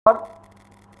for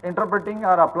interpreting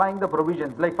or applying the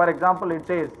provisions. Like for example, it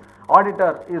says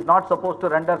auditor is not supposed to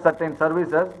render certain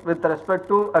services with respect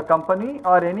to a company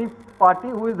or any party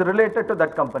who is related to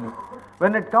that company.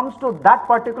 When it comes to that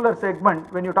particular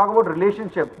segment, when you talk about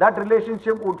relationship, that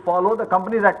relationship would follow the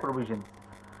Companies Act provisions.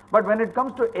 But when it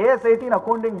comes to AS 18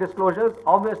 accounting disclosures,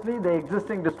 obviously the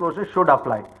existing disclosures should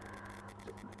apply.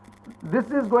 This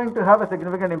is going to have a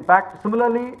significant impact.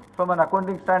 Similarly, from an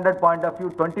accounting standard point of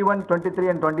view, 21, 23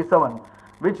 and 27,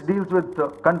 which deals with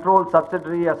control,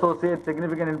 subsidiary, associate,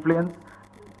 significant influence,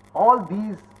 all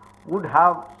these would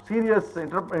have serious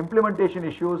implementation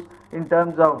issues in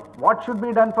terms of what should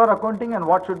be done for accounting and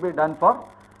what should be done for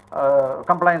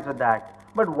compliance with the Act.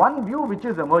 But one view which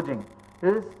is emerging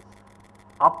is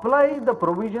apply the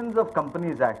provisions of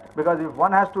Companies Act, because if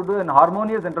one has to do an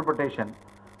harmonious interpretation,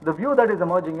 the view that is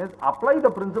emerging is apply the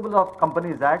principles of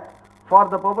Companies Act for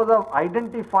the purpose of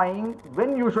identifying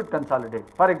when you should consolidate.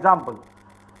 For example,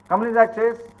 Companies Act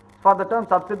says for the term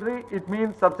subsidiary, it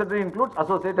means subsidiary includes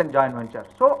associate and joint venture.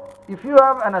 So if you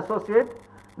have an associate,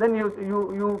 then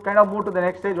you kind of move to the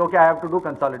next stage, okay, I have to do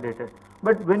consolidated.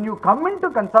 But when you come into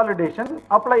consolidation,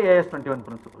 apply AS 21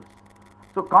 principles.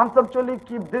 So conceptually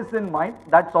keep this in mind.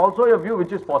 That's also a view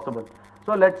which is possible.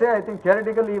 So let's say, I think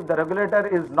theoretically, if the regulator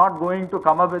is not going to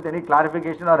come up with any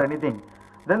clarification or anything,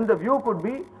 then the view could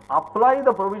be apply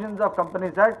the provisions of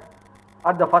Companies Act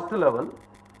at the first level.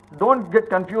 Don't get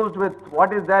confused with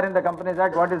what is there in the Companies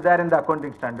Act, what is there in the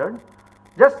accounting standard.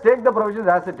 Just take the provisions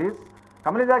as it is.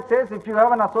 Companies Act says if you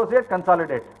have an associate,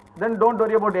 consolidate. Then don't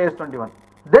worry about AS 21.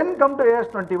 Then come to AS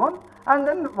 21, and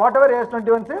then whatever AS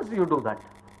 21 says, you do that.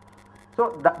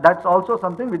 So that's also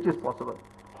something which is possible.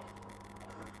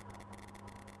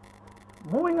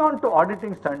 Moving on to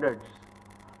auditing standards.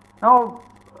 Now,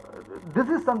 this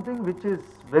is something which is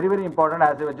very, very important,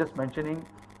 as I was just mentioning.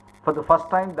 For the first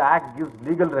time, the Act gives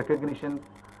legal recognition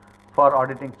for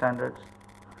auditing standards.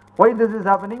 Why this is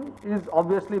happening is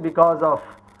obviously because of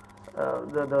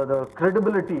the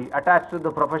credibility attached to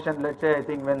the profession. Let's say, I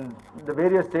think when the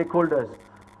various stakeholders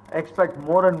expect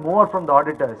more and more from the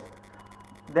auditors,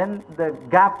 then the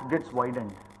gap gets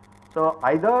widened. So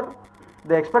either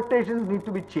the expectations need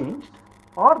to be changed,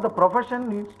 or the profession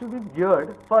needs to be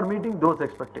geared for meeting those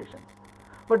expectations.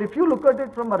 But if you look at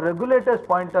it from a regulator's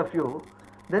point of view,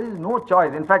 there is no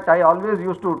choice. In fact, I always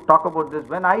used to talk about this.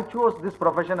 When I chose this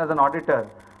profession as an auditor,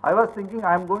 I was thinking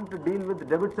I am going to deal with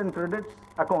debits and credits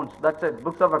accounts, that's it,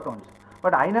 books of accounts.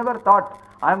 But I never thought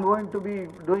I am going to be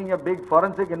doing a big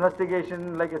forensic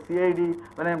investigation like a CID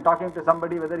when I am talking to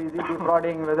somebody, whether is he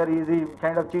defrauding, whether is he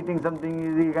kind of cheating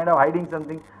something, is he kind of hiding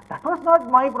something. That was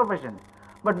not my profession.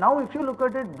 But now if you look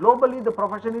at it globally, the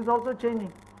profession is also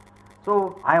changing.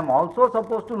 So I am also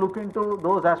supposed to look into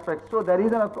those aspects. So there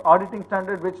is an auditing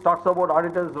standard which talks about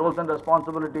auditors' roles and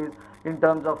responsibilities in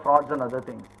terms of frauds and other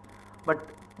things. But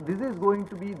this is going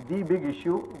to be the big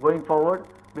issue going forward,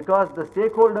 because the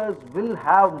stakeholders will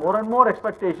have more and more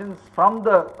expectations from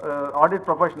the audit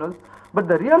professionals. But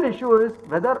the real issue is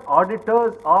whether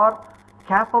auditors are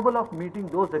capable of meeting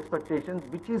those expectations,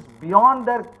 which is beyond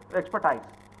their expertise.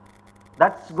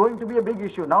 That's going to be a big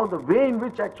issue. Now the way in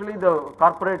which actually the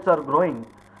corporates are growing,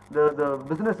 the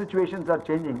business situations are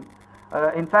changing.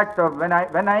 In fact, when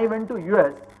I went to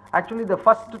US, actually the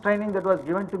first training that was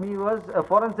given to me was a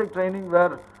forensic training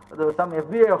where some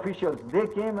FBI officials, they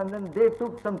came and then they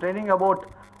took some training about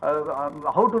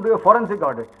how to do a forensic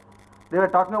audit. They were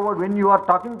talking about when you are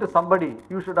talking to somebody,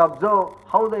 you should observe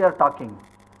how they are talking.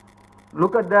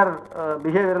 Look at their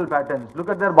behavioral patterns, look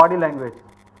at their body language.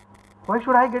 Why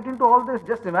should I get into all this?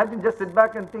 Just imagine, just sit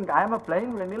back and think, I am a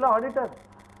plain vanilla auditor,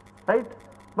 right?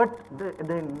 But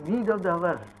the need of the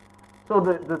hour. So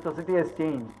the society has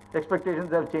changed,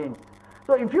 expectations have changed.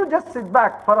 So if you just sit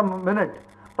back for a minute,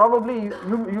 probably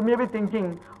you may be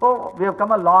thinking, oh, we have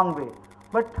come a long way.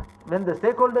 But when the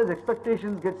stakeholders'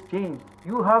 expectations gets changed,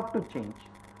 you have to change.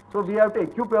 So we have to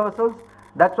equip ourselves.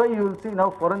 That's why you will see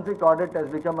now forensic audit has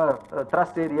become a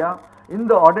thrust area in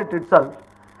the audit itself.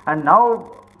 And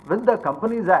now with the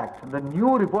Companies Act, the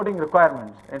new reporting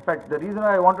requirements, in fact, the reason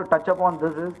I want to touch upon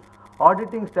this is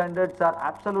auditing standards are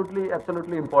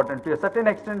absolutely important. To a certain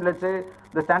extent, let's say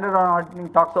the standard on auditing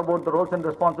talks about the roles and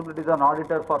responsibilities of an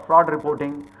auditor for fraud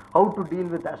reporting, how to deal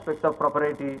with aspects of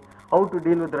propriety, how to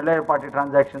deal with related party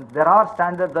transactions. There are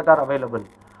standards that are available.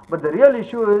 But the real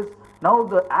issue is now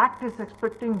the Act is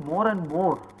expecting more and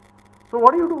more. So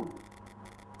what do?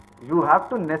 You have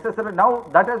to necessarily, now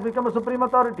that has become a supreme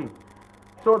authority.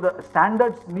 So the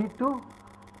standards need to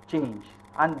change,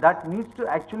 and that needs to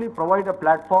actually provide a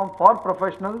platform for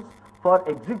professionals for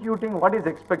executing what is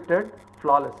expected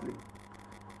flawlessly.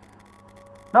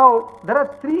 Now, there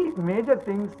are three major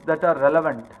things that are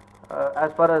relevant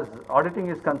as far as auditing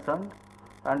is concerned,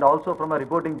 and also from a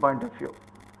reporting point of view.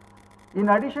 In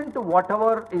addition to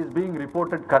whatever is being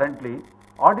reported currently,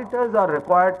 auditors are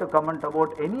required to comment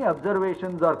about any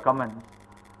observations or comments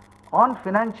on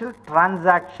financial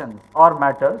transactions or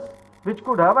matters which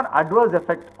could have an adverse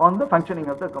effect on the functioning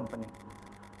of the company.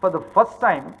 For the first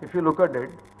time, if you look at it,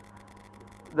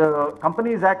 the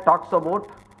Companies Act talks about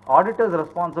auditors'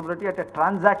 responsibility at a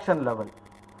transaction level.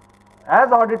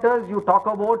 As auditors, you talk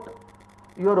about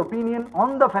your opinion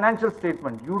on the financial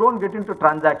statement. You don't get into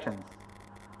transactions.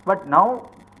 But now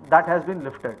that has been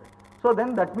lifted. So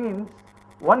then that means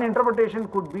one interpretation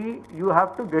could be you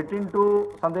have to get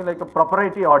into something like a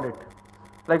proprietary audit.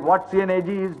 Like what CNAG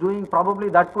is doing, probably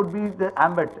that could be the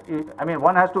ambit. I mean,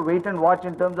 one has to wait and watch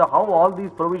in terms of how all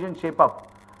these provisions shape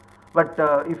up. But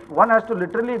if one has to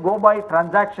literally go by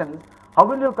transactions, how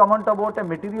will you comment about a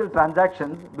material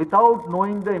transactions without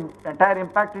knowing the entire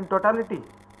impact in totality?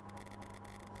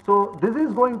 So this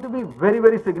is going to be very,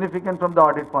 very significant from the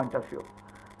audit point of view.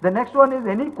 The next one is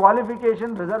any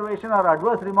qualification, reservation or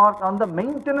adverse remark on the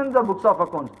maintenance of books of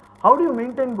accounts. How do you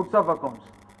maintain books of accounts?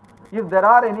 If there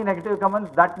are any negative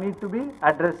comments, that need to be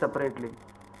addressed separately.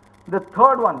 The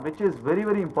third one, which is very,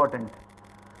 very important,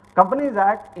 Companies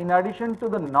Act, in addition to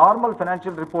the normal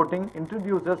financial reporting,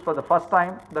 introduces for the first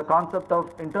time the concept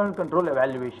of internal control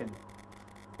evaluation.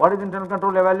 What is internal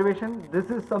control evaluation? This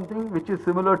is something which is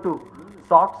similar to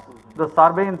SOX, the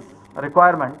Sarbanes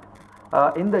requirement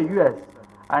in the US,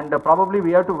 and probably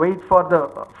we have to wait for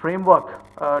the framework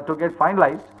to get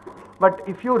finalized. But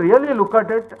if you really look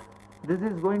at it, this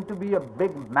is going to be a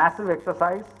big, massive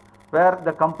exercise where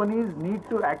the companies need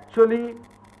to actually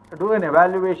do an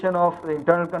evaluation of the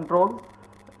internal control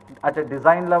at a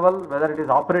design level, whether it is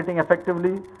operating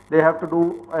effectively. They have to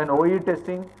do an OE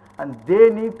testing, and they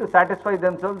need to satisfy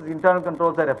themselves the internal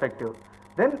controls are effective.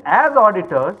 Then as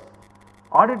auditors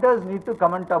need to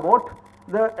comment about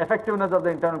the effectiveness of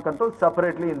the internal controls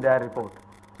separately in their report.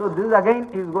 So this again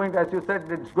is going to, as you said,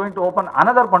 it's going to open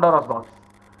another Pandora's box.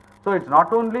 So it's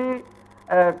not only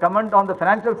a comment on the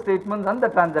financial statements and the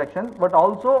transaction, but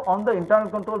also on the internal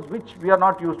controls, which we are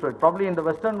not used to it. Probably in the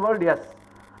Western world, yes,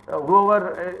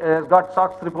 whoever has got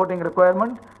SOX reporting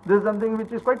requirement, this is something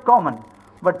which is quite common.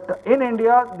 But in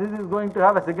India, this is going to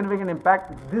have a significant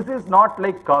impact. This is not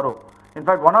like Caro. In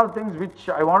fact, one of the things which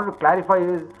I wanted to clarify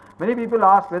is, many people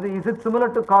ask whether is it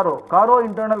similar to Caro. Caro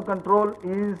internal control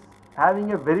is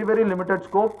having a very, very limited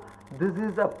scope. This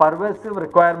is a pervasive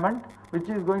requirement which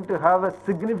is going to have a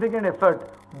significant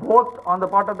effort both on the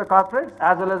part of the corporates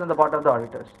as well as on the part of the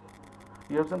auditors.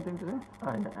 You have something to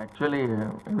say? Actually,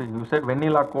 you said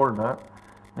vanilla cold.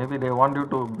 Maybe they want you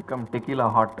to become tequila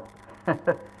hot.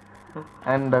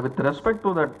 And with respect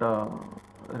to that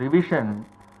revision,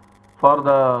 for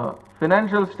the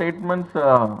financial statements,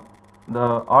 the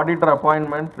auditor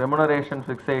appointment, remuneration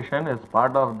fixation is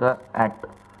part of the act.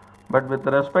 But with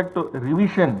respect to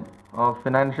revision of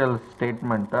financial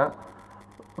statement,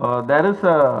 there is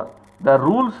the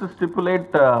rules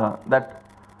stipulate that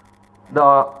the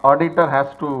auditor has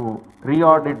to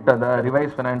re-audit the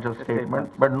revised financial statement,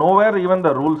 but nowhere even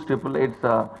the rule stipulates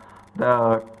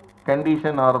the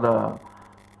condition or the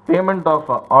payment of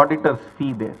auditor's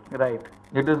fee there. Right.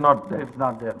 It is not there. It's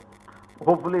not there.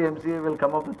 Hopefully MCA will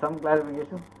come up with some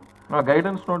clarification. No,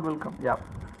 guidance note will come. Yeah.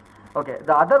 Okay.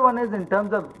 The other one is in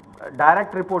terms of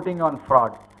direct reporting on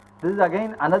fraud. This is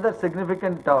again another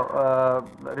significant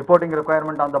reporting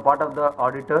requirement on the part of the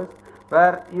auditors,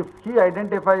 where if he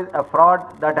identifies a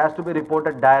fraud, that has to be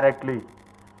reported directly.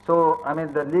 So, I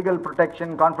mean, the legal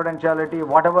protection, confidentiality,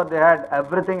 whatever they had,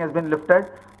 everything has been lifted.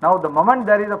 Now, the moment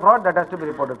there is a fraud, that has to be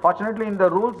reported. Fortunately, in the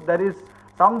rules, there is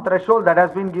some threshold that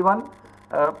has been given.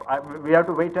 We have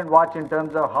to wait and watch in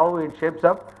terms of how it shapes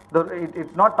up.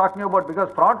 It's not talking about, because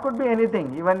fraud could be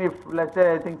anything. Even if, let's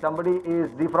say, I think somebody is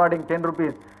defrauding 10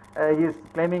 rupees, he is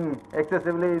claiming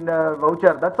excessively in a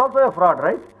voucher, that's also a fraud,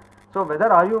 right? So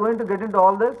whether are you going to get into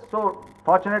all this? So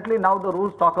fortunately now the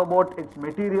rules talk about its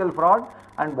material fraud,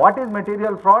 and what is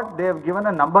material fraud? They have given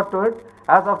a number to it.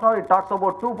 As of now it talks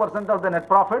about 2% of the net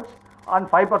profits and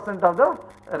 5% of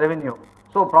the revenue.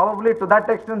 So probably to that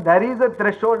extent there is a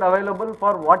threshold available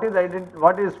for what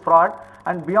is fraud,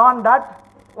 and beyond that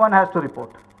one has to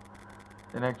report.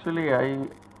 And actually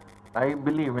I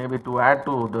believe, maybe to add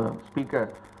to the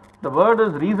speaker, the word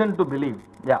is reason to believe.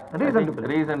 Yeah, reason to believe.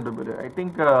 Reason to believe. I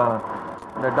think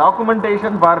the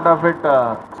documentation part of it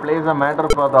plays a matter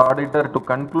for the auditor to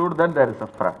conclude that there is a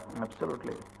fraud.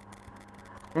 Absolutely.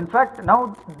 In fact,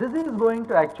 now this is going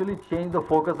to actually change the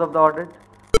focus of the audit.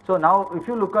 So now if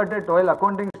you look at it, while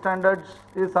accounting standards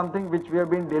is something which we have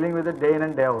been dealing with it day in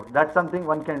and day out, that's something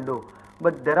one can do.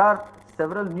 But there are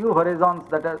several new horizons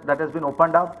that has been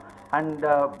opened up, and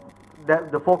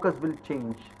the focus will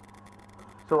change.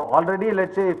 So already,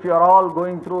 let's say if you are all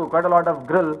going through quite a lot of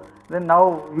grill, then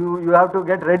now you have to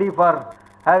get ready for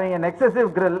having an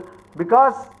excessive grill,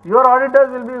 because your auditors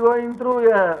will be going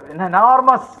through an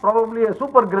enormous, probably a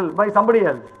super grill by somebody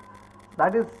else.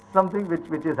 That is something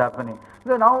which is happening.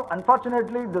 So now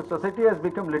unfortunately the society has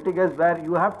become litigious, where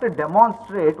you have to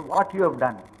demonstrate what you have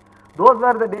done. Those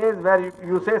were the days where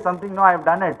you say something, no, I have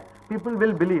done it, people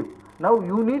will believe. Now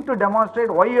you need to demonstrate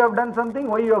why you have done something,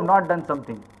 why you have not done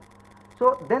something.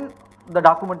 So then the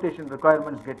documentation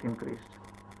requirements get increased.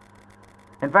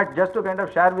 In fact, just to kind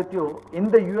of share with you, in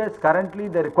the US currently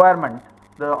the requirement,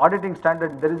 the auditing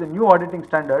standard, there is a new auditing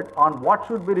standard on what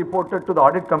should be reported to the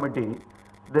audit committee.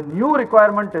 The new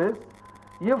requirement is,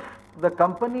 if the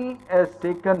company has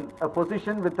taken a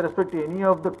position with respect to any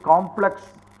of the complex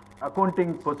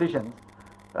accounting positions,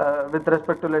 with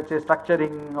respect to, let's say,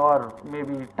 structuring or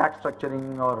maybe tax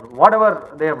structuring or whatever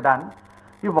they have done,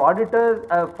 if auditors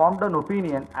have formed an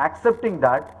opinion accepting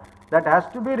that has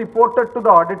to be reported to the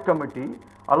audit committee,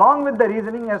 along with the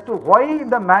reasoning as to why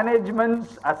the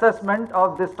management's assessment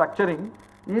of this structuring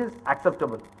is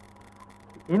acceptable.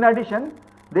 In addition,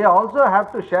 they also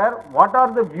have to share what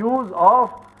are the views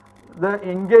of the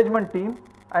engagement team,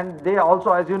 and they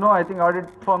also, as you know, I think audit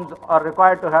firms are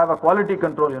required to have a quality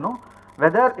control,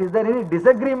 whether is there any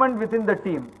disagreement within the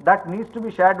team, that needs to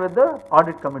be shared with the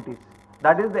audit committees.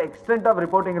 That is the extent of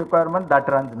reporting requirement that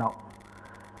runs now.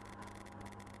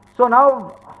 So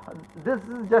now this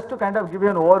is just to kind of give you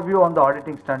an overview on the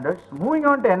auditing standards. Moving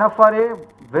on to NFRA,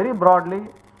 very broadly,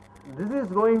 this is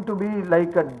going to be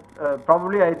like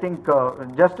probably, I think,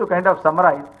 just to kind of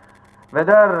summarize,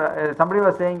 whether somebody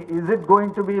was saying, is it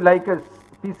going to be like a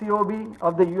PCOB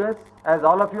of the US? As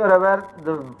all of you are aware,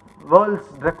 the world's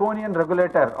draconian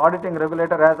regulator, auditing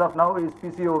regulator as of now is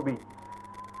PCOB,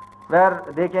 where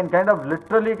they can kind of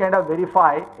literally kind of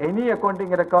verify any accounting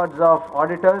records of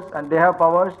auditors, and they have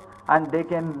powers, and they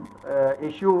can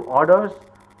issue orders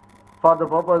for the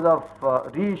purpose of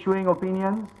reissuing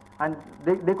opinions, and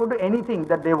they could do anything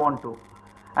that they want to.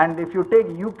 And if you take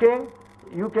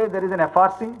UK there is an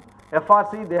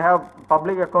FRC, they have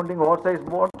Public Accounting Oversight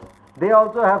Board. They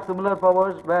also have similar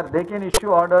powers, where they can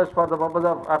issue orders for the purpose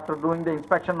of, after doing the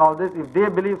inspection, all this, if they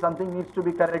believe something needs to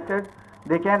be corrected,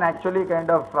 they can actually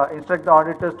kind of instruct the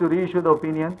auditors to reissue the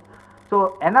opinion.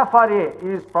 So NFRA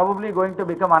is probably going to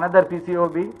become another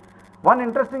PCOB. One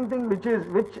interesting thing which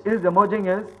is emerging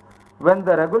is, when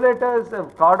the regulators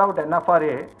have carved out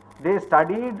NFRA, they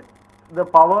studied the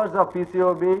powers of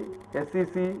PCOB,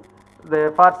 SEC,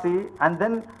 the FRC, and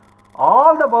then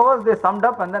all the powers they summed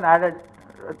up and then added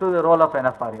to the role of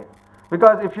NFRA.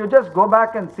 Because if you just go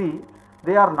back and see,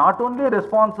 they are not only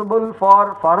responsible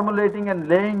for formulating and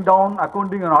laying down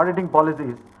accounting and auditing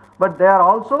policies, but they are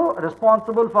also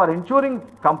responsible for ensuring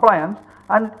compliance,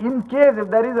 and in case if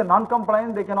there is a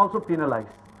non-compliance, they can also penalize.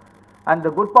 And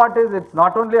the good part is, it's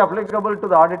not only applicable to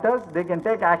the auditors, they can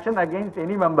take action against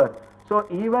any member. So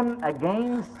even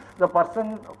against the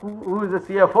person who is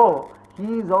the CFO,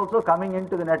 he is also coming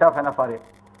into the net of NFRA.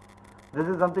 This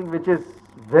is something which is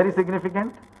very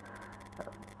significant.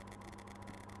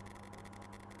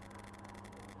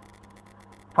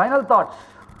 Final thoughts,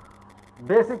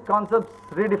 basic concepts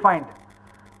redefined.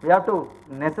 We have to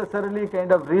necessarily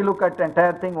kind of relook at the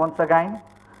entire thing once again.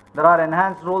 There are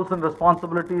enhanced roles and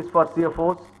responsibilities for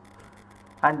CFOs,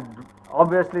 and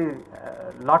obviously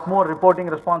a lot more reporting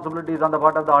responsibilities on the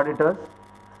part of the auditors.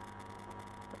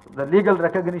 The legal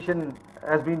recognition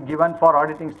has been given for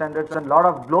auditing standards, and a lot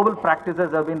of global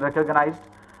practices have been recognized.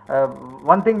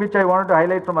 One thing which I wanted to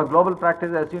highlight from a global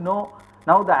practice, as you know,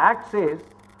 now the Act says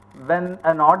when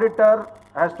an auditor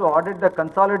has to audit the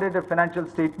consolidated financial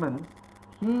statements,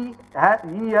 he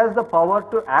has the power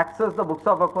to access the books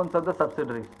of accounts of the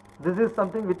subsidiaries. This is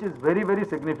something which is very, very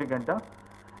significant.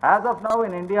 As of now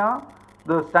in India,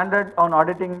 the standard on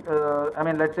auditing, I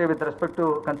mean, let's say with respect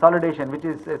to consolidation, which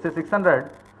is SA 600,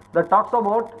 that talks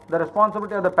about the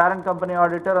responsibility of the parent company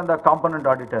auditor and the component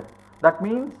auditor. That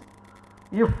means,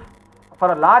 if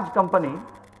for a large company,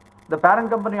 the parent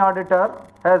company auditor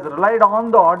has relied on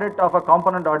the audit of a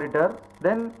component auditor,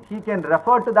 then he can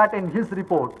refer to that in his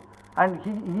report, and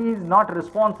he is not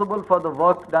responsible for the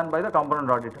work done by the component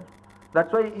auditor.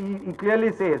 That's why he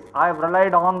clearly says, I have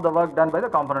relied on the work done by the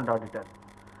component auditor.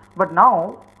 But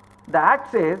now the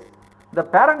Act says the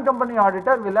parent company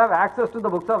auditor will have access to the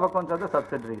books of accounts of the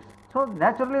subsidiaries. So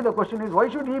naturally the question is, why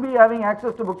should he be having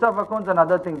access to books of accounts and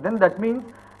other things? Then that means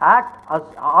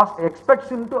expects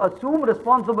him to assume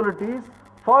responsibilities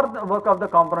for the work of the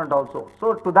component also.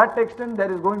 So to that extent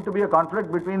there is going to be a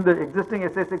conflict between the existing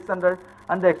SA 600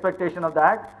 and the expectation of the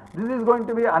Act. This is going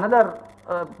to be another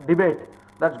debate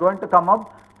that's going to come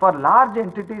up. For large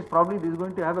entities, probably this is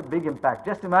going to have a big impact.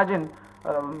 Just imagine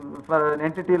for an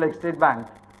entity like State Bank,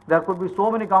 there could be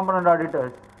so many component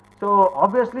auditors. So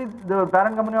obviously the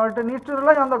parent company auditor needs to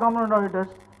rely on the component auditors.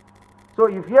 So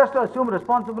if he has to assume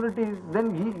responsibilities,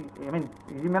 then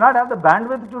he may not have the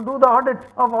bandwidth to do the audit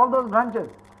of all those branches.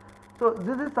 So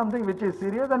this is something which is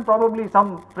serious, and probably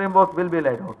some framework will be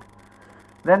laid out.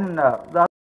 Then the